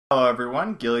Hello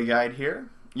everyone, Gilly Guide here.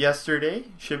 Yesterday,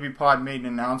 Shibbypod made an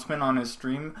announcement on his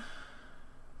stream,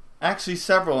 actually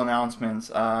several announcements,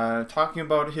 talking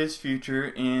about his future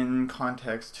in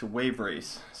context to Wave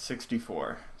Race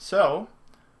 64. So,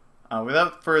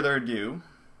 without further ado,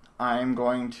 I'm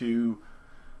going to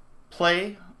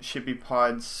play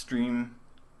Shibbypod's stream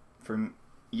from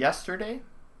yesterday.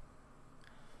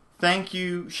 Thank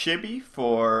you, Shibby,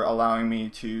 for allowing me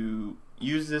to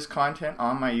use this content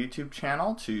on my YouTube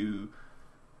channel to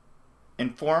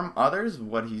inform others of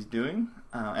what he's doing,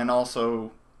 and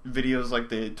also videos like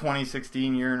the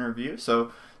 2016 year in review.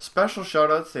 So special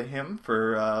shout outs to him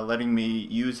for letting me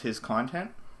use his content.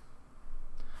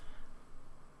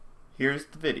 Here's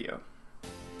the video.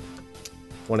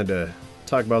 Wanted to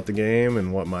talk about the game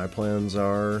and what my plans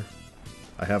are.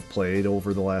 I have played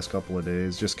over the last couple of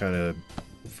days, just kind of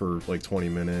for like 20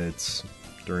 minutes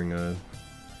during an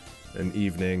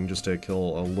evening, just to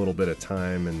kill a little bit of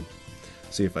time and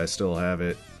see if I still have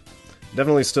it.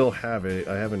 Definitely still have it.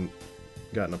 I haven't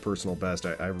gotten a personal best.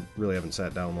 I really haven't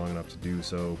sat down long enough to do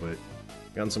so, but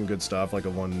gotten some good stuff, like a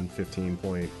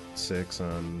 115.6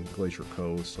 on Glacier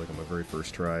Coast, like on my very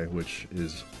first try, which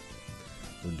is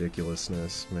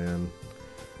ridiculousness, man.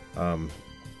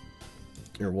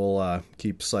 Here, we'll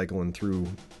keep cycling through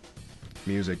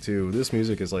music too. This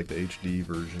music is like the HD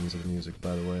versions of the music,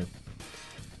 by the way.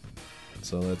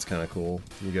 So that's kind of cool.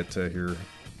 You get to hear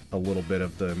a little bit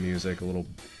of the music, a little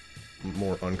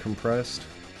more uncompressed.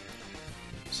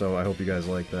 So I hope you guys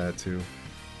like that too.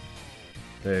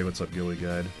 Hey, what's up, Gilly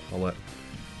Guide? I'll let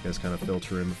you guys kind of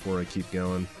filter in before I keep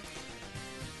going,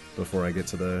 before I get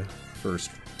to the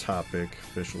first topic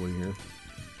officially here.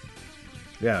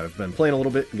 Yeah, I've been playing a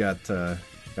little bit. Got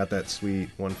that sweet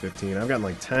 115. I've gotten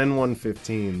like 10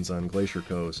 115s on Glacier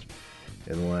Coast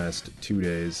in the last 2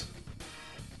 days.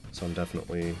 So I'm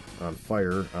definitely on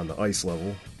fire on the ice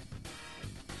level.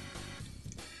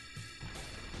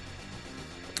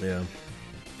 Yeah.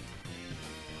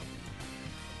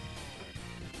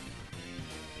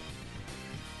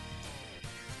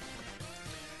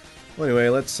 Well, anyway,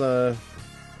 let's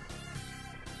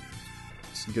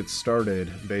get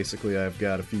started. Basically, I've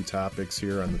got a few topics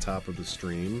here on the top of the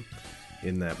stream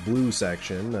in that blue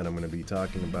section that I'm going to be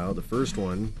talking about. The first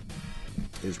one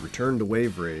is Return to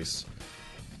Wave Race.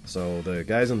 So the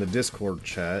guys in the Discord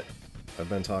chat, I've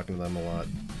been talking to them a lot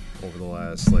over the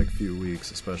last like few weeks,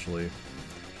 especially,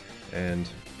 and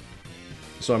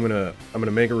so I'm gonna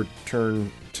make a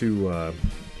return to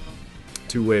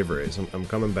Wave Race. I'm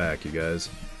coming back, you guys.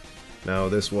 Now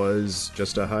this was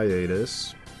just a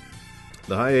hiatus.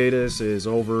 The hiatus is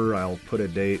over. I'll put a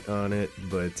date on it,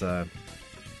 but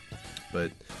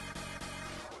you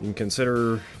can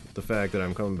consider the fact that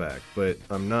I'm coming back, but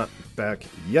I'm not back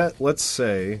yet, let's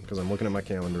say, because I'm looking at my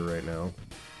calendar right now,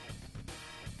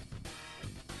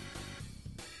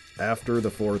 after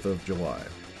the 4th of July.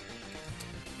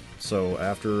 So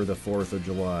after the 4th of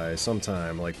July,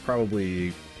 sometime, like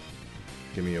probably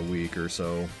give me a week or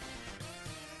so.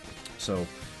 So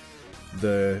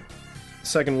the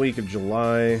second week of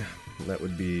July, that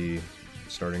would be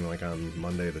starting like on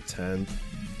Monday the 10th.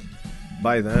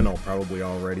 By then, I'll probably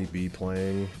already be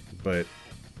playing, but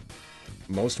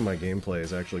most of my gameplay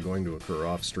is actually going to occur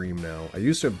off stream now. I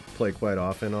used to play quite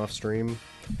often off stream,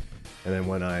 and then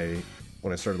when I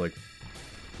started like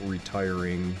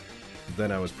retiring,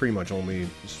 then I was pretty much only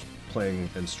playing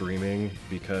and streaming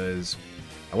because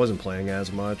I wasn't playing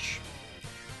as much,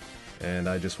 and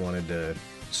I just wanted to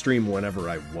stream whenever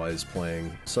I was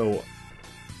playing. So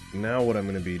now what I'm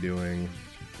going to be doing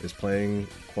is playing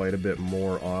quite a bit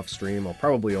more off stream. I'll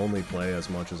probably only play as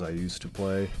much as I used to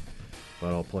play, but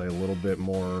I'll play a little bit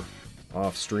more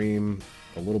off stream,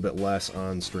 a little bit less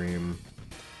on stream.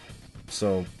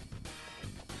 So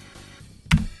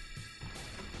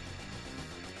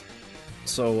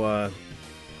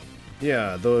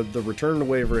yeah, the return to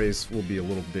Wave Race will be a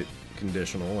little bit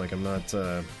conditional. Like, I'm not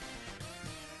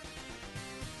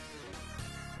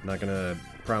gonna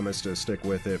promise to stick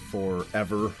with it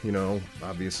forever, you know,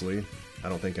 obviously. I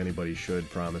don't think anybody should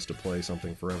promise to play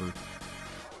something forever.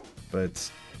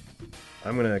 But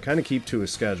I'm gonna kind of keep to a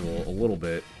schedule a little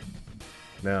bit.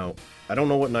 Now, I don't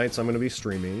know what nights I'm gonna be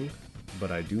streaming,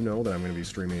 but I do know that I'm gonna be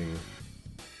streaming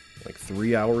like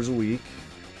 3 hours a week,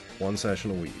 1 session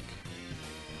a week.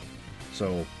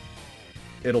 So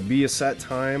it'll be a set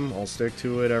time. I'll stick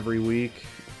to it every week,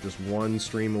 just 1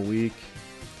 stream a week.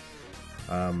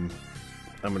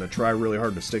 I'm going to try really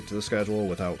hard to stick to the schedule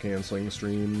without canceling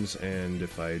streams, and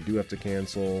if I do have to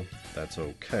cancel, that's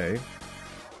okay.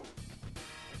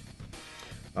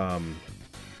 I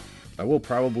will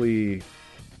probably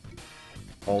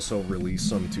also release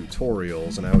some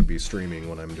tutorials, and I would be streaming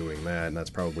when I'm doing that, and that's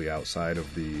probably outside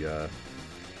of the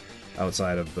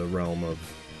realm of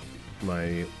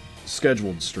my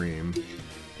scheduled stream.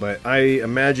 But I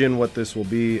imagine what this will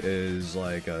be is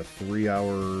like a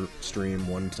 3-hour stream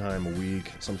one time a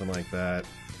week, something like that.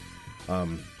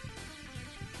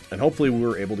 And hopefully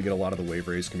we're able to get a lot of the Wave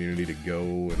Race community to go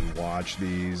and watch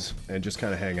these and just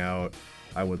kind of hang out.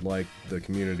 I would like the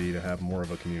community to have more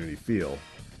of a community feel.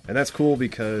 And that's cool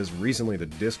because recently the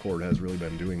Discord has really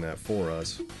been doing that for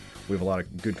us. We have a lot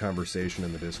of good conversation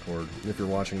in the Discord. If you're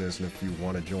watching this and if you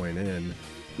want to join in,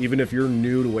 even if you're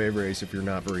new to Wave Race, if you're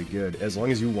not very good, as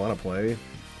long as you want to play,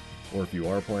 or if you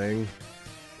are playing,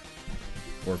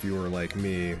 or if you were like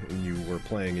me and you were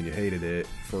playing and you hated it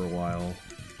for a while,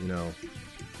 you know,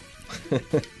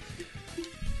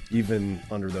 even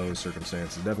under those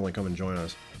circumstances, definitely come and join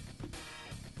us.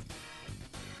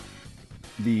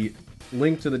 The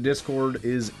link to the Discord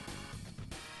is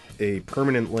a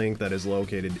permanent link that is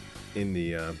located in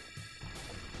the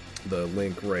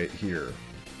link right here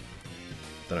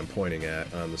that I'm pointing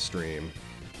at on the stream.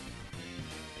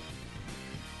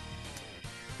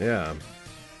 Yeah.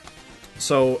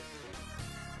 So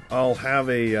I'll have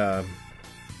a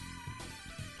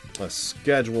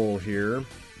schedule here,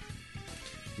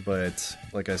 but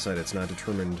like I said, it's not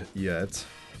determined yet.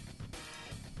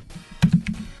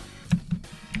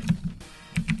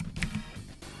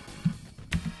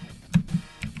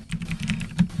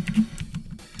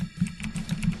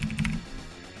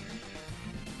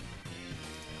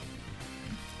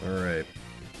 Alright.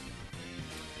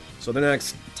 So the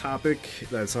next topic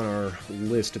that's on our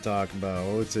list to talk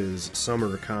about is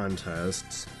summer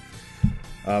contests.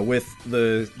 With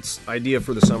the idea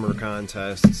for the summer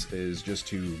contests is just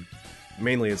to,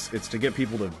 mainly it's to get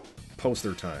people to post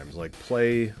their times, like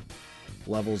play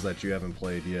levels that you haven't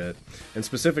played yet. And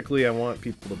specifically, I want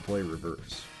people to play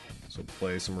reverse. So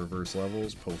play some reverse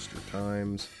levels, post your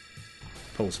times,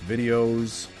 post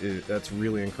videos. That's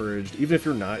really encouraged. Even if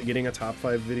you're not getting a top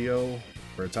 5 video,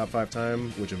 or a top 5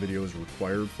 time, which a video is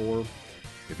required for,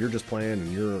 if you're just playing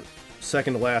and you're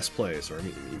second to last place, or I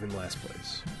mean even last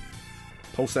place,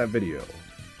 post that video.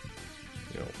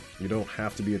 You know, you don't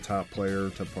have to be a top player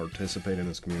to participate in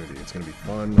this community. It's going to be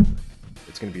fun.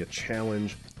 It's going to be a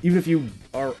challenge. Even if you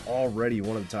are already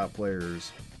one of the top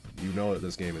players, you know that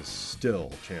this game is still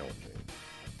challenging.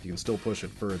 You can still push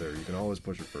it further. You can always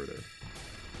push it further.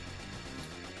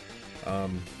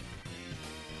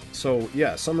 So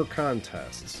yeah, summer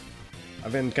contests.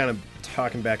 I've been kind of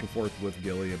talking back and forth with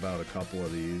Gilly about a couple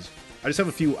of these. I just have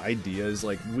a few ideas.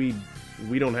 Like, we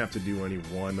don't have to do any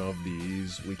one of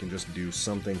these. We can just do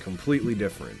something completely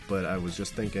different. But I was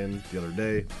just thinking the other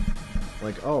day,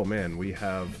 like, oh man, we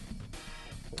have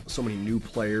so many new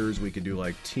players. We could do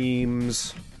like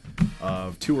teams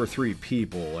of 2 or 3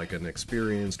 people, like an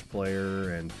experienced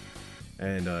player and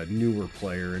a newer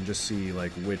player, and just see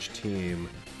like which team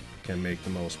can make the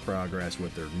most progress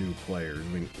with their new players.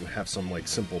 We have some like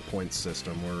simple point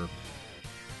system where,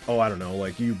 oh, I don't know,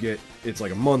 like you get, it's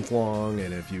like a month long,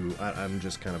 and if you, I'm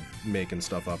just kind of making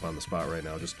stuff up on the spot right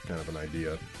now, just kind of an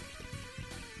idea.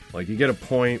 Like you get a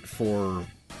point for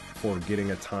getting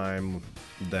a time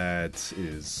that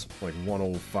is like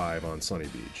 105 on Sunny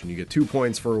Beach, and you get 2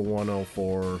 points for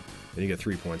 104, and you get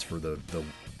 3 points for the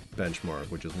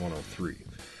benchmark, which is 103.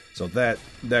 So that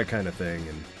kind of thing.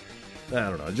 And I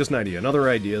don't know, just an idea. Another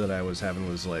idea that I was having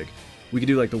was like, we could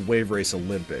do like the Wave Race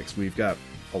Olympics. We've got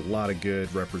a lot of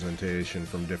good representation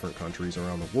from different countries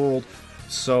around the world.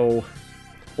 So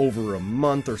over a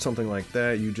month or something like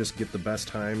that, you just get the best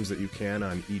times that you can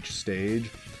on each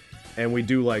stage. And we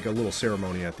do like a little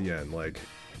ceremony at the end. Like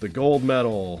the gold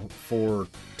medal for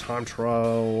Tom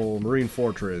Trial Marine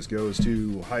Fortress goes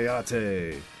to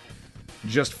Hayate.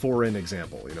 Just for an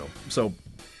example, you know. So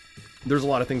there's a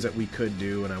lot of things that we could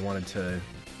do, and I wanted to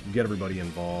get everybody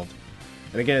involved.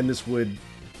 And again, this would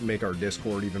make our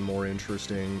Discord even more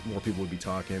interesting. More people would be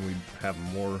talking. We'd have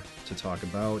more to talk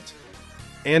about.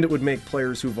 And it would make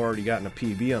players who've already gotten a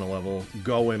PB on a level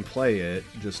go and play it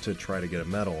just to try to get a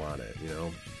medal on it, you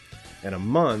know. In a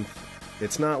month,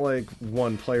 it's not like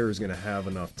one player is going to have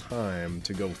enough time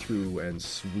to go through and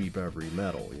sweep every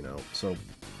medal, you know. So,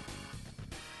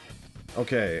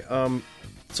 okay,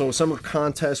 so a summer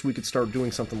contest, we could start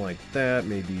doing something like that,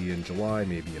 maybe in July,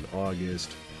 maybe in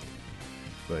August.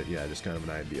 But yeah, just kind of an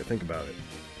idea. Think about it.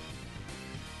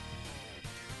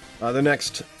 The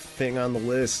next thing on the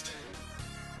list,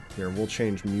 here, we'll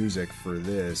change music for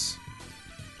this.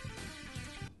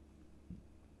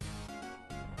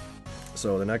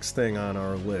 So the next thing on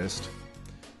our list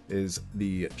is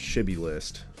the Shibby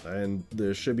list. And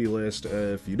the Shibby list,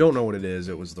 if you don't know what it is,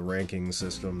 it was the ranking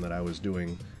system that I was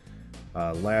doing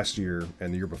last year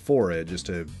and the year before it, just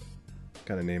to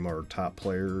kind of name our top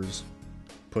players,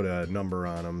 put a number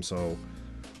on them. So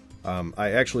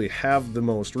I actually have the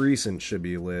most recent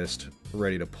Shibby list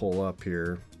ready to pull up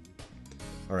here.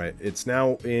 Alright, it's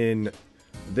now in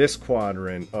this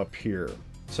quadrant up here.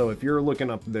 So if you're looking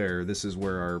up there, this is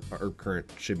where our current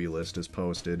Shibby list is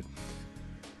posted.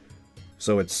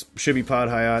 So it's Shibbypod,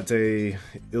 Hayate,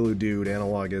 Illudude,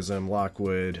 Analogism,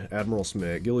 Lockwood, Admiral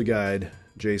Smith, Gilly Guide,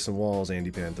 Jason Walls,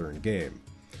 Andy Panther, and Game.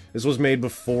 This was made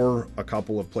before a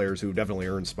couple of players who definitely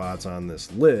earned spots on this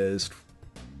list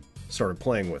started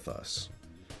playing with us.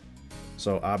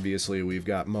 So obviously we've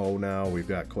got Mo now, we've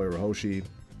got Koira Hoshi,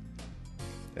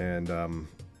 and a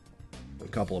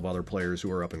couple of other players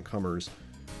who are up-and-comers.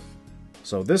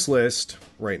 So this list,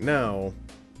 right now,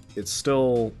 it's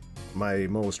still my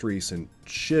most recent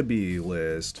Shibby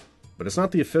list, but it's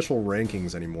not the official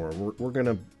rankings anymore. We're going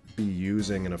to be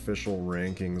using an official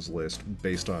rankings list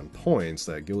based on points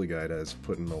that Gilly Guide has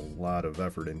put in a lot of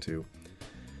effort into.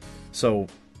 So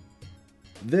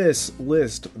this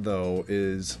list, though,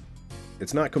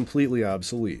 it's not completely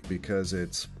obsolete, because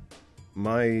it's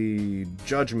my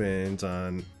judgment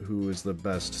on who is the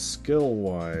best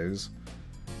skill-wise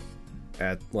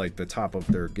at, like, the top of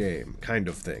their game, kind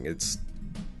of thing.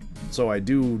 So I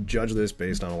do judge this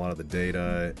based on a lot of the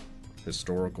data,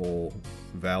 historical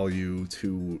value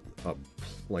to,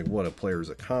 like, what a player's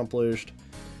accomplished,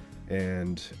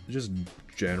 and just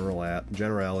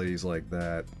generalities like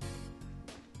that.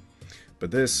 But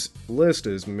this list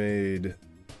is made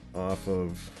off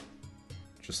of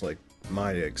just, like,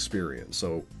 my experience,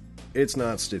 so it's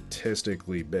not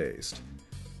statistically based.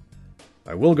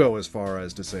 I will go as far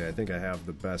as to say I think I have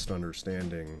the best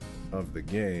understanding of the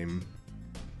game,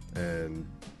 and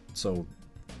so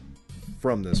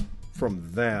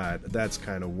that's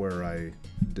kind of where I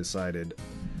decided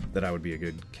that I would be a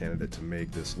good candidate to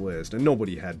make this list, and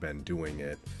nobody had been doing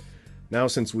it. Now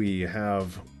since we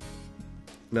have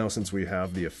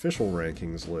the official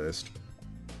rankings list,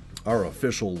 our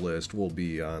official list will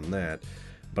be on that,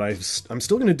 but I'm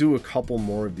still going to do a couple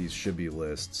more of these Shibby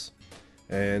lists,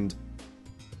 and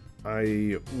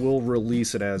I will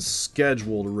release it as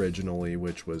scheduled originally,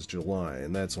 which was July,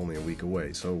 and that's only a week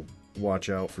away, so watch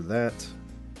out for that.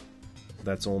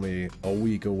 That's only a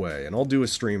week away, and I'll do a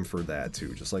stream for that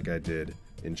too, just like I did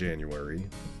in January,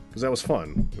 because that was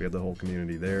fun. We had the whole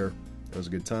community there. It was a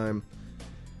good time,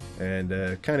 and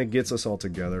kind of gets us all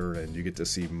together, and you get to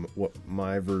see what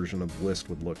my version of the list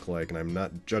would look like. And I'm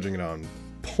not judging it on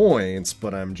points,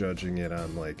 but I'm judging it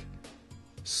on, like,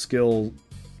 skill,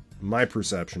 my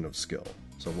perception of skill.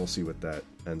 So we'll see what that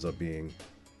ends up being.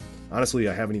 Honestly,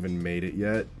 I haven't even made it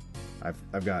yet.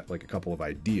 I've got, like, a couple of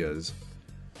ideas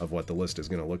of what the list is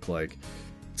going to look like.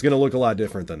 It's going to look a lot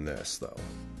different than this, though,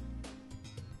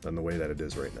 than the way that it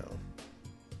is right now.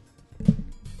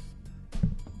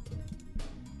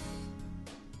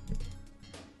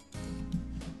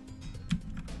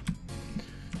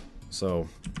 So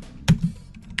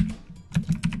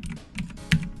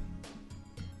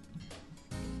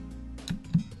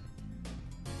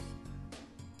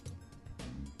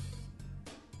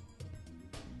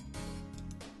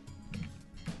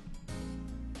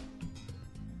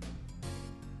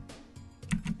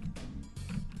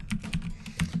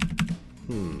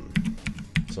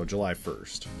so July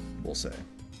 1st, we'll say,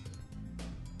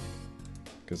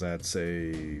 because that's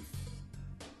a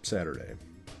Saturday.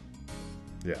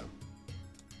 Yeah.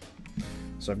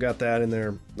 So I've got that in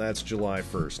there. That's July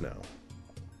 1st now.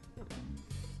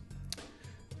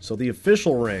 So the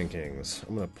official rankings,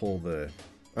 I'm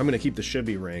going to keep the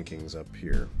Shibby rankings up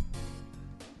here.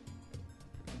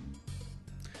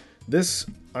 This,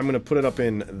 I'm going to put it up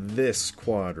in this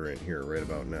quadrant here right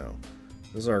about now.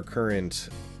 This is our current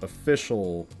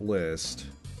official list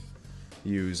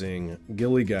using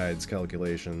Gilly Guide's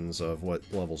calculations of what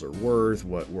levels are worth,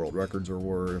 what world records are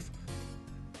worth,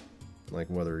 like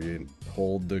whether you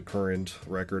hold the current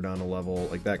record on a level,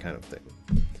 like that kind of thing.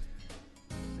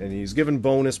 And he's given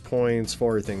bonus points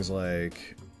for things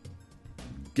like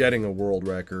getting a world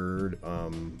record,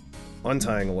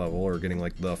 untying a level, or getting,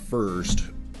 like, the first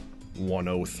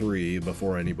 103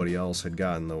 before anybody else had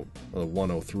gotten the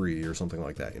 103 or something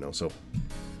like that, you know. So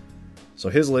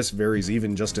his list varies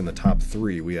even just in the top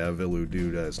 3. We have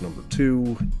Illudude as number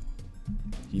 2.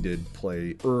 He did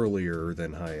play earlier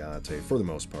than Hayate for the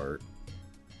most part.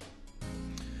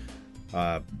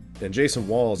 And Jason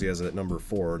Walls he has at number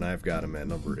 4, and I've got him at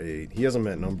number 8. He has him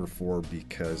at number 4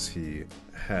 because he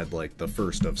had, like, the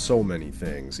first of so many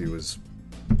things. He was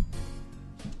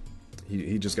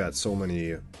he just got so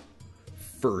many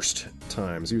first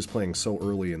times. He was playing so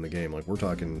early in the game, like we're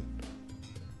talking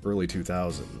early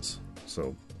 2000s.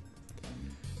 So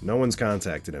no one's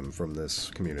contacted him from this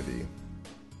community.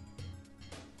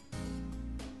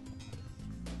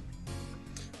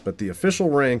 But the official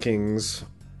rankings,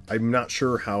 I'm not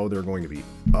sure how they're going to be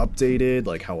updated,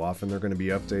 like how often they're going to be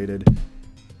updated.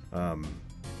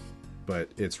 But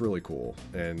it's really cool,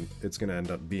 and it's going to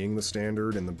end up being the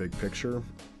standard in the big picture.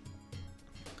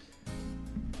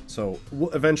 So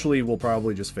eventually we'll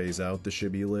probably just phase out the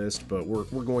Shibby list, but we're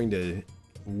going to,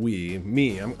 I'm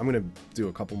going to do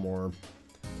a couple more.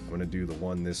 I'm going to do the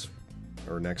one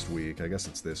next week. I guess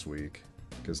it's this week,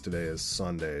 because today is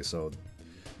Sunday, so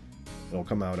it'll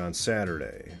come out on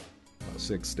Saturday, about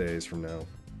 6 days from now.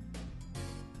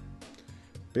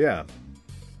 But yeah,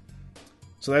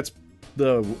 so that's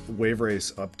the Wave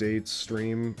Race updates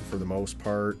stream for the most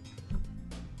part.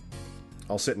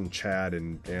 I'll sit and chat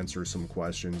and answer some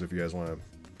questions if you guys want to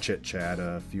chit chat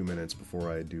a few minutes before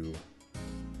I do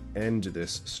end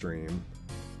this stream.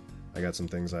 I got some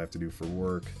things I have to do for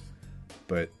work,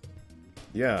 but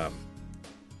yeah,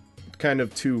 kind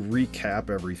of to recap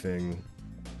everything.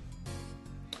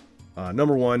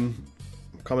 Number one,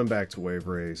 coming back to Wave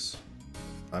Race,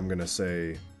 I'm gonna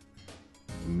say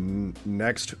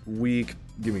next week,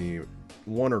 give me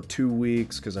 1 or 2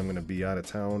 weeks, because I'm going to be out of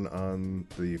town on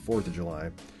the 4th of July.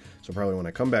 So probably when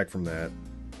I come back from that,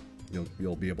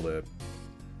 you'll be able to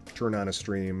turn on a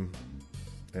stream,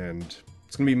 and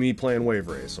it's going to be me playing Wave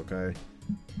Race, okay?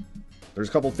 There's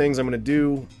a couple things I'm going to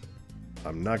do.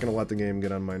 I'm not going to let the game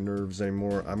get on my nerves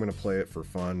anymore. I'm going to play it for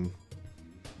fun.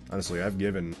 Honestly, I've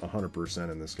given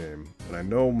 100% in this game, and I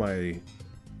know my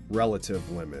relative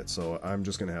limit, so I'm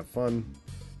just going to have fun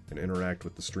and interact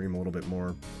with the stream a little bit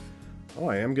more. Oh,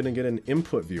 I am going to get an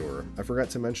input viewer. I forgot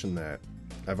to mention that.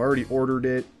 I've already ordered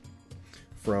it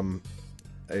from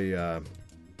a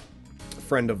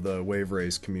friend of the Wave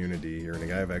Race community here, and a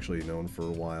guy I've actually known for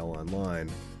a while online.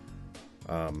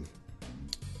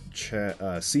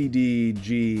 CDGEXE,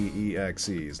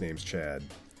 his name's Chad.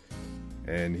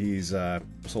 And he's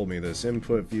sold me this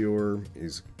input viewer.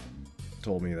 He's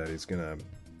told me that he's going to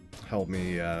help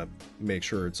me make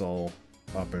sure it's all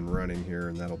up and running here,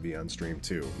 and that'll be on stream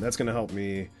too. And that's going to help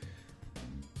me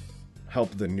help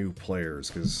the new players,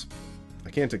 because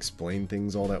I can't explain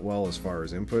things all that well as far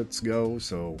as inputs go,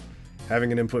 so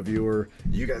having an input viewer,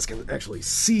 you guys can actually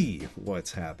see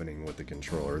what's happening with the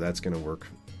controller. That's going to work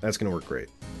great.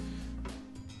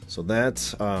 So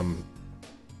that's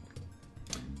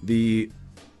the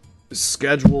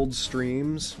scheduled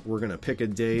streams. We're going to pick a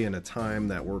day and a time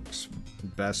that works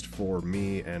best for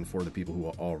me and for the people who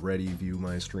already view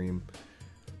my stream.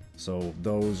 So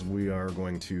those we are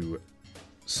going to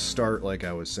start, like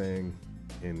I was saying,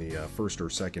 in the first or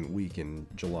second week in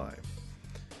July.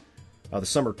 The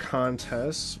summer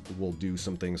contests, we'll do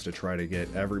some things to try to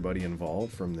get everybody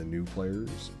involved, from the new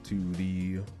players to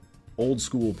the old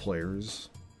school players.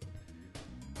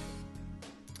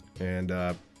 And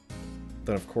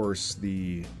then, of course,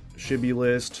 the Shibby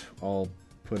list, I'll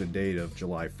put a date of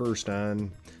July 1st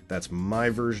on. That's my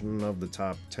version of the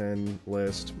top 10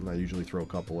 list. I usually throw a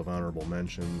couple of honorable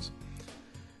mentions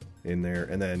in there.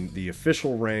 And then the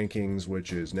official rankings,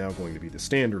 which is now going to be the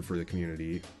standard for the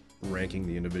community, ranking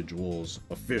the individuals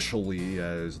officially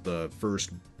as the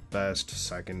first best,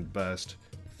 second best,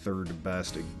 third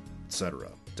best, etc.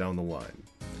 down the line.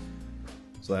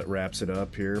 So that wraps it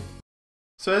up here.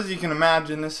 So as you can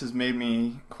imagine, this has made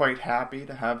me quite happy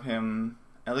to have him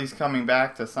at least coming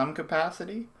back to some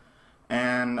capacity.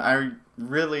 And I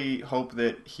really hope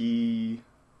that he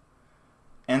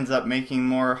ends up making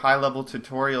more high-level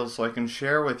tutorials so I can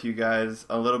share with you guys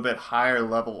a little bit higher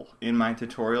level in my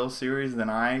tutorial series than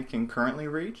I can currently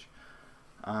reach.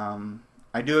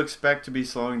 I do expect to be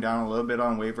slowing down a little bit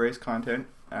on Wave Race content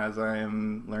as I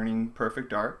am learning Perfect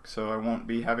Dark, so I won't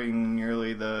be having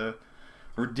nearly the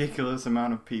ridiculous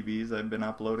amount of PBs I've been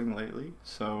uploading lately.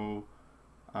 So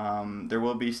there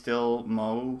will be still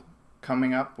Mo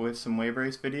coming up with some Wave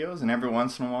Race videos, and every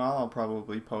once in a while I'll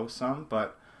probably post some,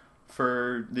 but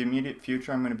for the immediate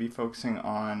future I'm going to be focusing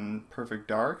on Perfect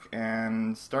Dark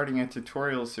and starting a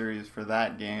tutorial series for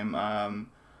that game.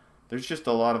 There's just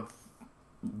a lot of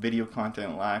video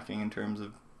content lacking in terms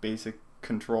of basic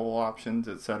control options,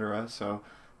 etc. So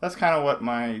that's kind of what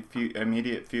my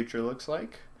immediate future looks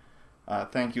like.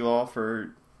 Thank you all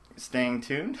for staying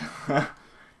tuned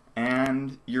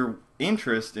and your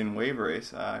interest in Wave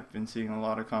Race. I've been seeing a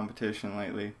lot of competition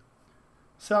lately.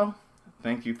 So,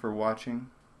 thank you for watching,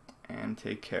 and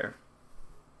take care.